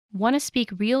Want to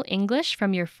speak real English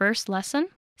from your first lesson?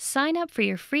 Sign up for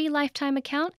your free lifetime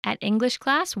account at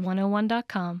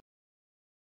EnglishClass101.com.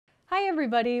 Hi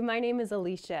everybody, my name is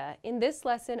Alicia. In this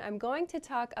lesson, I'm going to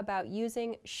talk about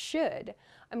using should.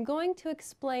 I'm going to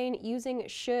explain using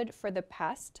should for the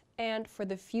past and for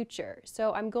the future.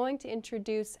 So I'm going to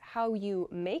introduce how you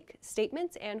make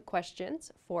statements and questions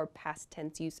for past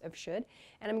tense use of should,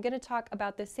 and I'm going to talk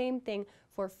about the same thing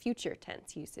for future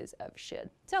tense uses of should.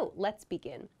 So let's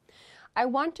begin. I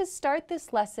want to start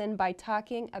this lesson by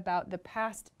talking about the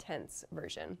past tense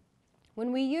version.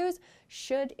 When we use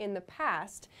should in the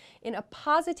past, in a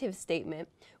positive statement,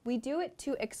 we do it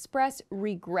to express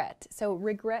regret. So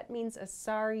regret means a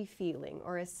sorry feeling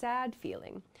or a sad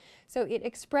feeling. So it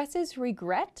expresses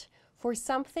regret for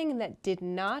something that did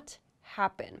not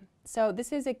happen. So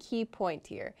this is a key point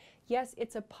here. Yes,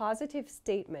 it's a positive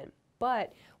statement,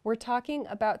 but we're talking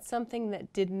about something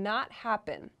that did not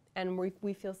happen and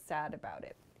we feel sad about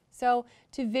it. So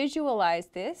to visualize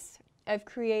this, I've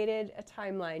created a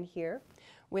timeline here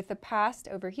with the past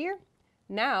over here,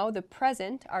 now the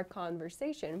present, our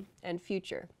conversation, and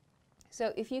future.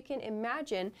 So if you can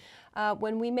imagine,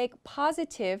 when we make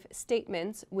positive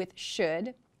statements with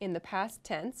should in the past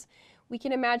tense, we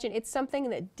can imagine it's something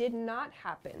that did not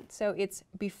happen. So it's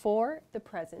before the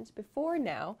present, before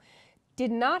now,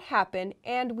 did not happen,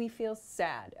 and we feel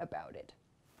sad about it.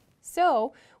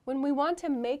 So when we want to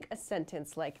make a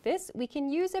sentence like this, we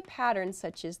can use a pattern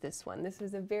such as this one. This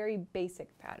is a very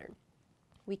basic pattern.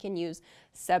 We can use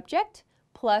subject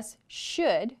plus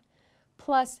should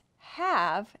plus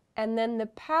have, and then the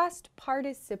past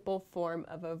participle form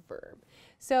of a verb.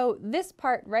 So this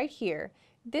part right here,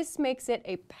 this makes it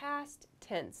a past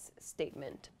tense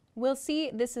statement. We'll see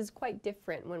this is quite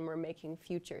different when we're making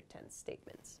future tense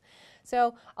statements.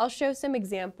 So I'll show some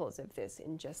examples of this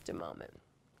in just a moment.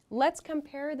 Let's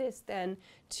compare this then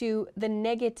to the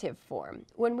negative form.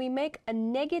 When we make a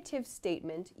negative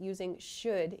statement using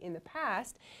should in the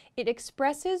past, it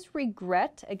expresses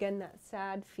regret, again that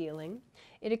sad feeling.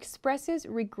 It expresses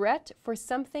regret for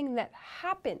something that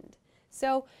happened.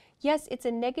 So yes, it's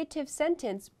a negative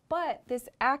sentence, but this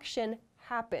action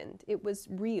happened. It was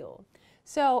real.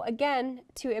 So again,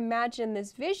 to imagine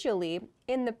this visually,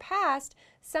 in the past,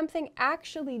 something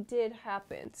actually did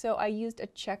happen. So I used a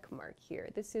check mark here.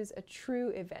 This is a true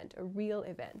event, a real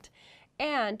event.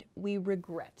 And we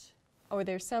regret, or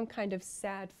there's some kind of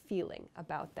sad feeling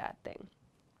about that thing.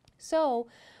 So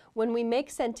when we make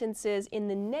sentences in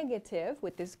the negative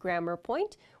with this grammar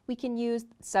point, we can use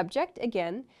subject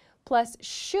again, plus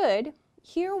should.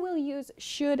 Here we'll use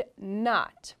should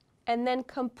not, and then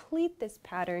complete this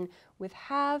pattern with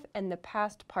have and the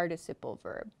past participle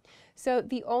verb. So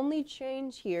the only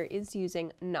change here is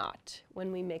using not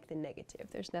when we make the negative.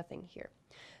 There's nothing here.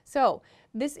 So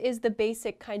this is the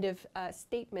basic kind of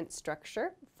statement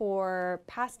structure for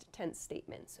past tense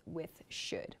statements with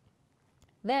should.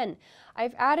 Then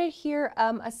I've added here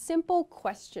a simple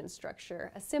question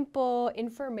structure, a simple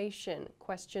information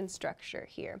question structure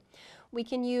here. We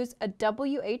can use a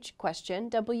WH question.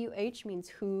 WH means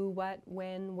who, what,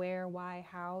 when, where, why,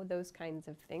 how, those kinds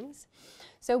of things.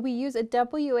 So we use a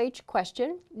WH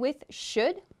question with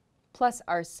should plus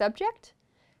our subject,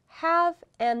 have,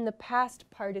 and the past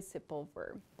participle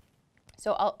verb.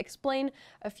 So I'll explain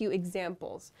a few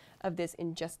examples of this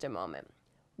in just a moment.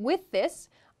 With this,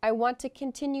 I want to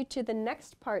continue to the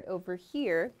next part over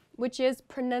here, which is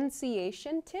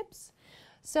pronunciation tips.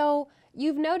 So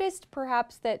you've noticed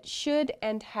perhaps that should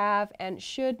and have and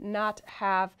should not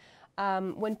have,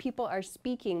 when people are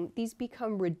speaking, these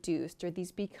become reduced or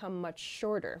these become much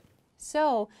shorter.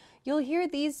 So you'll hear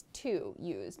these two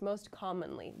used most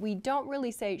commonly. We don't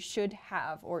really say should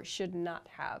have or should not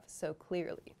have so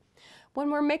clearly. When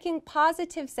we're making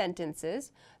positive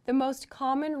sentences, the most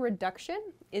common reduction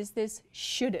is this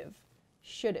should've,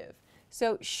 should've.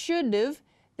 So should've,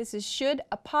 this is should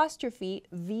apostrophe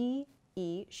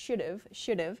V-E, should've,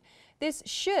 should've. This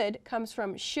should comes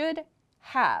from should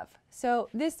have. So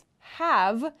this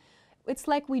have, it's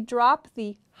like we drop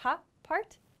the ha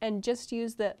part and just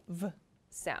use the v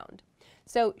sound.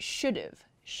 So should've,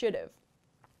 should've.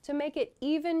 To make it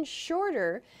even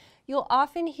shorter, you'll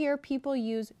often hear people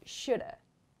use shoulda,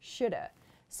 shoulda.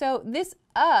 So this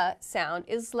sound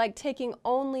is like taking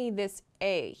only this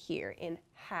a here in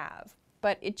have,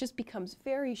 but it just becomes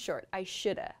very short. I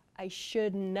shoulda, I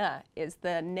shouldna is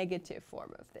the negative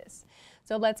form of this.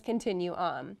 So let's continue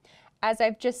on. As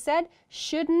I've just said,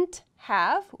 shouldn't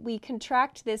have, we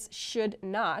contract this should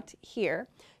not here.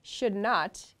 Should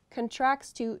not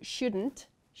contracts to shouldn't,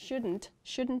 shouldn't,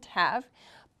 shouldn't have.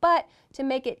 But to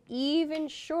make it even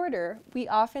shorter, we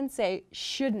often say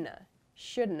shouldna,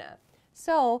 shouldna.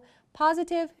 So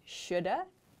positive shoulda,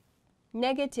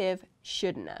 negative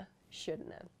shouldna,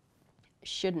 shouldna,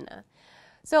 shouldna.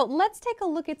 So let's take a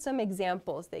look at some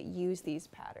examples that use these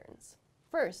patterns.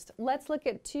 First, let's look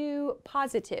at two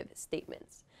positive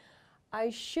statements. I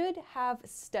should have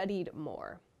studied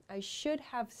more. I should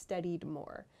have studied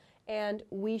more. And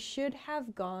we should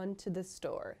have gone to the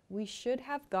store. We should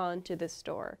have gone to the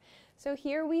store. So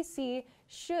here we see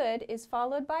should is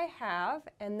followed by have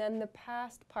and then the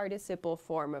past participle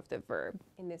form of the verb,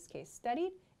 in this case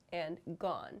studied and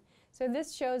gone. So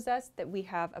this shows us that we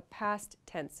have a past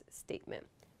tense statement.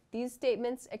 These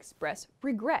statements express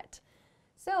regret.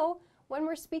 So when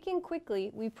we're speaking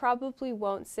quickly, we probably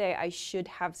won't say I should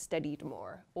have studied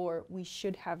more or we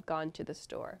should have gone to the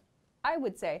store. I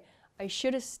would say I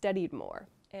should have studied more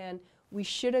and we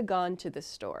should have gone to the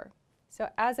store. So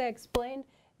as I explained,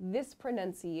 this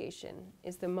pronunciation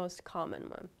is the most common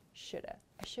one, shoulda.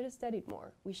 I should have studied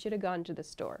more. We should have gone to the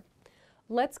store.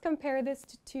 Let's compare this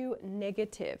to two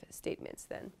negative statements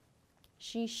then.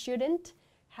 She shouldn't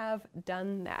have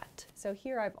done that. So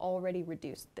here I've already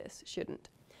reduced this, shouldn't.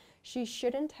 She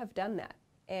shouldn't have done that.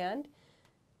 And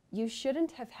you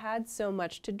shouldn't have had so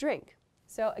much to drink.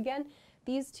 So again,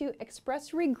 these two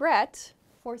express regret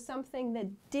for something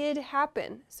that did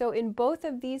happen. So in both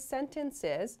of these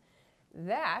sentences,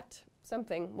 that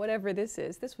something, whatever this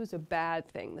is, this was a bad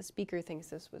thing. The speaker thinks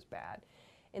this was bad.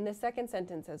 In the second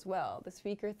sentence as well, the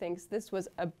speaker thinks this was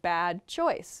a bad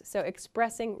choice. So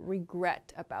expressing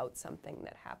regret about something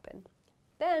that happened.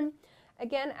 Then,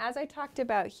 again, as I talked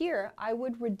about here, I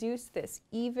would reduce this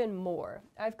even more.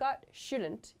 I've got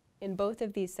shouldn't in both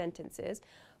of these sentences,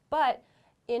 but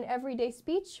in everyday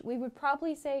speech, we would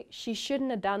probably say she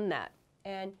shouldn't have done that,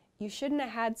 and you shouldn't have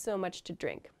had so much to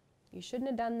drink. You shouldn't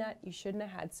have done that, you shouldn't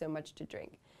have had so much to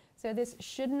drink. So this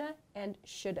shouldn't and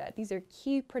shoulda, these are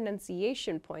key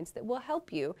pronunciation points that will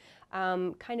help you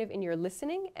kind of in your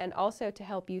listening and also to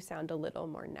help you sound a little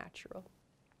more natural.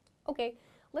 Okay,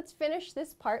 let's finish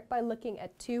this part by looking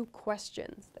at two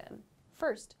questions then.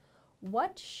 First,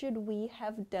 what should we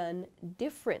have done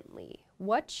differently?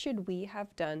 What should we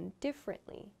have done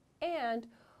differently? And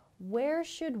where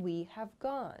should we have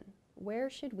gone? Where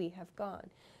should we have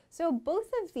gone? So both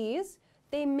of these,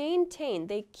 they maintain,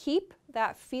 they keep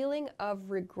that feeling of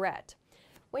regret.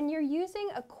 When you're using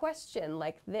a question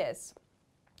like this,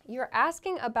 you're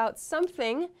asking about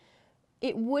something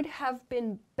it would have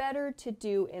been better to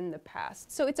do in the past.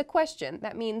 So it's a question.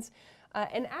 That means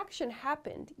an action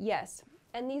happened, yes.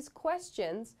 And these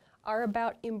questions are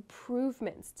about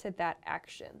improvements to that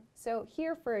action. So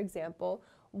here, for example,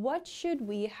 what should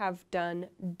we have done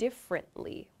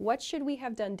differently? What should we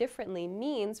have done differently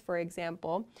means, for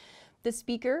example, the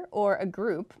speaker or a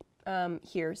group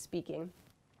here speaking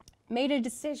made a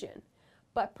decision,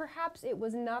 but perhaps it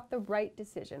was not the right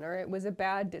decision or it was a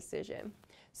bad decision.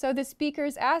 So the speaker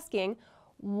is asking,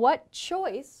 what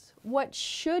choice, what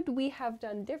should we have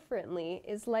done differently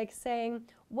is like saying,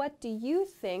 what do you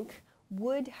think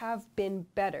would have been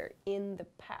better in the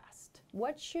past?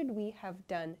 What should we have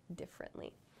done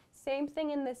differently? Same thing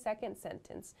in the second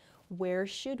sentence. Where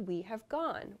should we have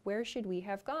gone? Where should we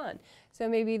have gone? So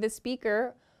maybe the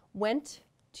speaker went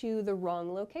to the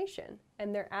wrong location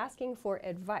and they're asking for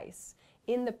advice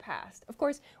in the past. Of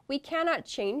course, we cannot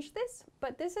change this,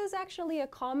 but this is actually a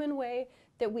common way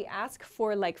that we ask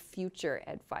for like future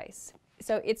advice.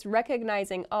 So it's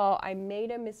recognizing, oh, I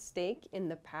made a mistake in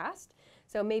the past,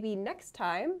 so maybe next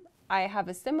time I have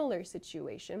a similar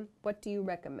situation, what do you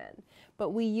recommend?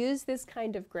 But we use this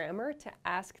kind of grammar to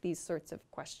ask these sorts of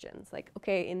questions. Like,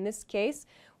 okay, in this case,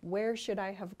 where should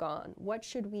I have gone? What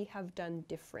should we have done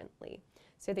differently?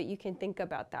 So that you can think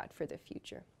about that for the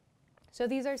future. So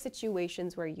these are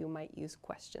situations where you might use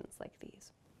questions like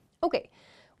these. Okay,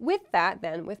 with that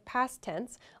then, with past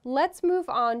tense, let's move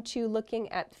on to looking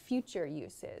at future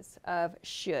uses of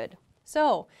should.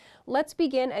 So let's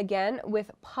begin again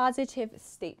with positive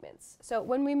statements. So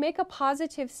when we make a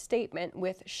positive statement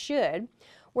with should,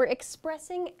 we're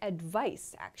expressing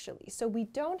advice actually. So we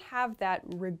don't have that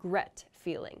regret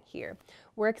feeling here.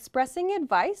 We're expressing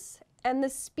advice and the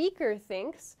speaker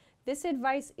thinks this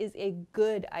advice is a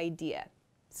good idea.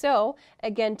 So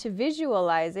again, to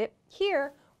visualize it,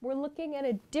 here we're looking at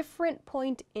a different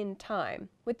point in time.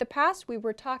 With the past, we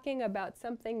were talking about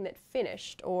something that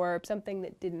finished or something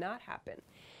that did not happen.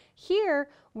 Here,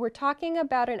 we're talking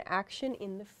about an action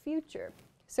in the future.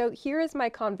 So here is my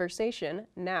conversation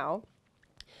now.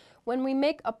 When we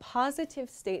make a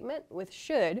positive statement with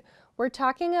should, we're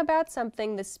talking about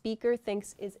something the speaker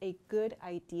thinks is a good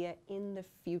idea in the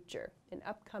future, an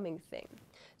upcoming thing.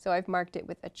 So I've marked it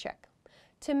with a check.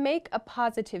 to make a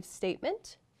positive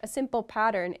statement, a simple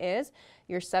pattern is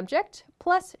your subject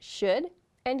plus should,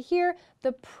 and here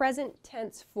the present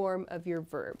tense form of your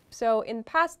verb. So in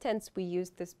past tense, we use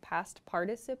this past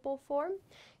participle form.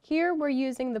 Here we're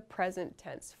using the present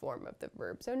tense form of the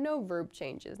verb, so no verb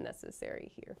change is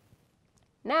necessary here.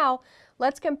 Now,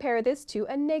 let's compare this to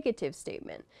a negative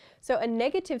statement. So a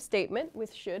negative statement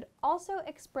with should also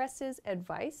expresses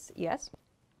advice, yes,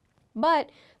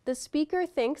 but the speaker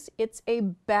thinks it's a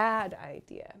bad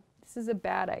idea. This is a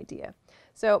bad idea.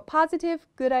 So positive,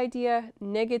 good idea,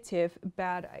 negative,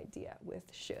 bad idea with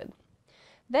should.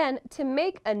 Then to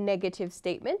make a negative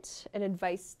statement, an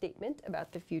advice statement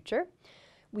about the future,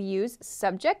 we use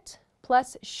subject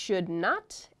plus should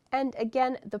not, and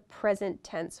again, the present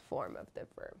tense form of the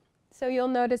verb. So you'll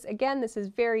notice, again, this is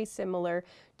very similar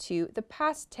to the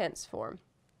past tense form.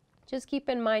 Just keep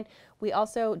in mind, we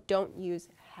also don't use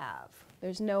have.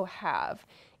 There's no have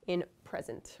in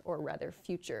present, or rather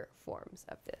future forms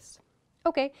of this.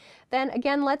 Okay, then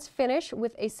again, let's finish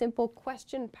with a simple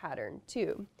question pattern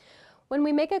too. When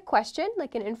we make a question,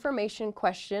 like an information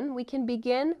question, we can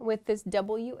begin with this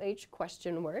WH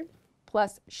question word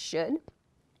plus should,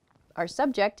 our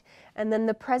subject, and then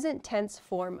the present tense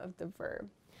form of the verb.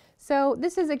 So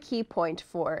this is a key point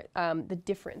for the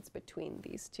difference between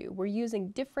these two. We're using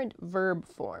different verb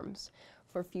forms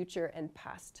for future and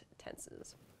past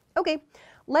tenses. Okay,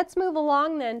 let's move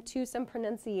along then to some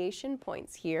pronunciation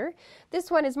points here. This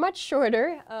one is much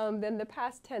shorter than the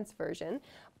past tense version,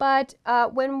 but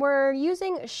when we're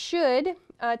using should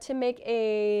to make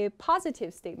a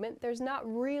positive statement, there's not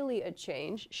really a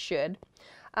change, should.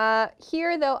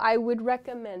 Here, though, I would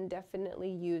recommend definitely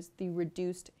use the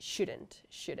reduced shouldn't.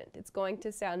 It's going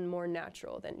to sound more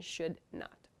natural than should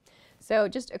not. So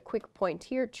just a quick point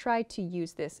here, try to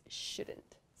use this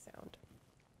shouldn't sound.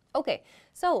 Okay,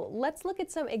 so let's look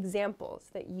at some examples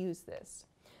that use this.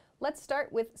 Let's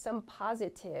start with some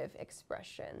positive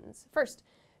expressions. First,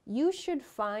 you should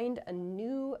find a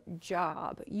new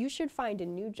job. You should find a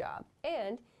new job,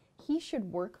 and he should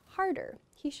work harder.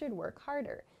 He should work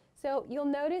harder. So you'll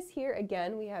notice here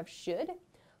again we have should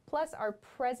plus our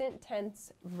present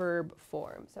tense verb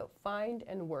form. So find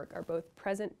and work are both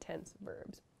present tense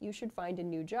verbs. You should find a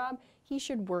new job. He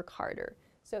should work harder.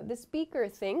 So the speaker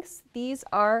thinks these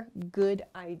are good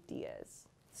ideas.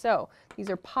 So these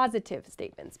are positive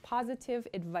statements, positive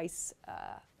advice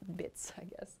bits, I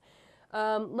guess.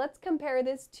 Let's compare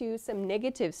this to some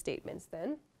negative statements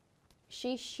then.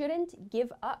 She shouldn't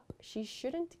give up. She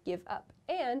shouldn't give up.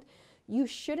 And you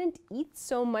shouldn't eat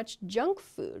so much junk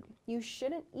food. You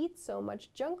shouldn't eat so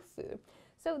much junk food.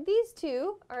 So these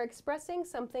two are expressing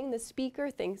something the speaker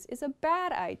thinks is a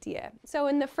bad idea. So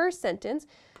in the first sentence,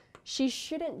 she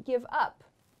shouldn't give up.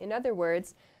 In other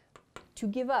words, to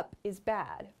give up is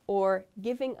bad, or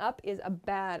giving up is a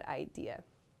bad idea.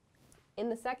 In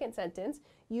the second sentence,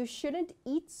 you shouldn't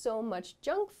eat so much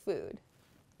junk food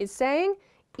is saying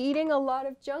eating a lot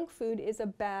of junk food is a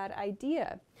bad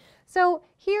idea. So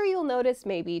here you'll notice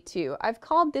maybe too, I've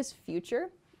called this future.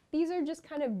 These are just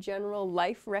kind of general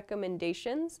life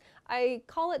recommendations. I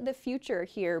call it the future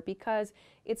here because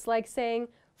it's like saying,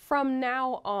 from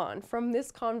now on, from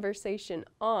this conversation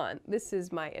on, this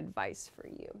is my advice for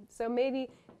you. So maybe,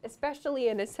 especially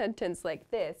in a sentence like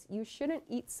this, you shouldn't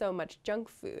eat so much junk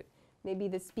food. Maybe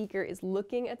the speaker is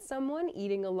looking at someone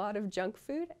eating a lot of junk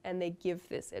food and they give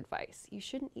this advice. You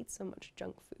shouldn't eat so much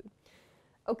junk food.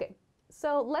 Okay,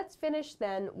 so let's finish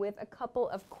then with a couple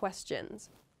of questions.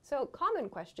 So common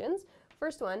questions.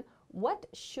 First one, what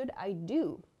should I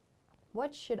do?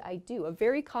 What should I do? A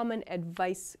very common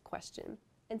advice question.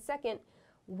 And second,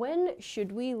 when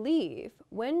should we leave?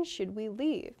 When should we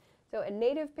leave? So in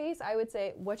native pace, I would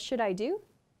say, what should I do?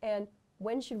 And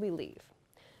when should we leave?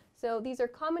 So these are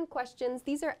common questions.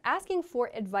 These are asking for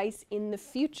advice in the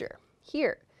future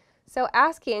here. So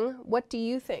asking, what do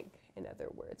you think? In other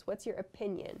words, what's your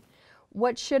opinion?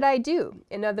 What should I do?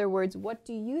 In other words, what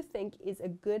do you think is a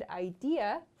good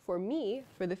idea for me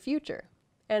for the future?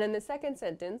 And in the second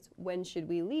sentence, when should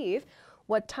we leave?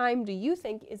 What time do you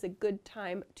think is a good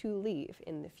time to leave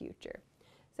in the future?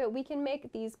 So we can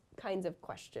make these kinds of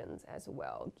questions as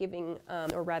well, giving,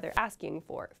 or rather asking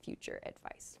for future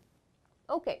advice.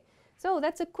 Okay, so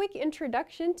that's a quick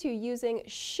introduction to using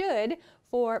should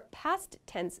for past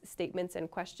tense statements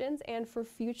and questions and for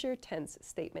future tense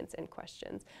statements and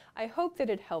questions. I hope that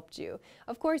it helped you.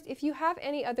 Of course, if you have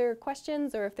any other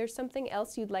questions or if there's something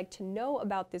else you'd like to know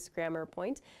about this grammar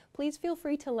point, please feel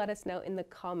free to let us know in the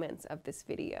comments of this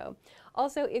video.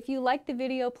 Also, if you liked the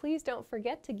video, please don't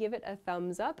forget to give it a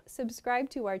thumbs up, subscribe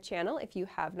to our channel if you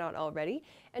have not already,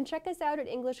 and check us out at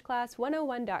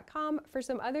EnglishClass101.com for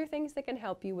some other things that can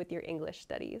help you with your English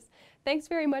studies. Thanks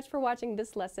very much for watching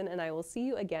this lesson, and I will see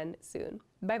you again soon.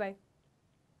 Bye-bye.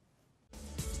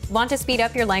 Want to speed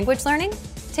up your language learning?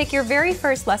 Take your very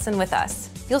first lesson with us.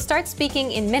 You'll start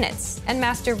speaking in minutes and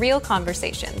master real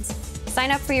conversations.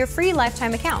 Sign up for your free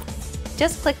lifetime account.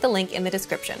 Just click the link in the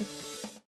description.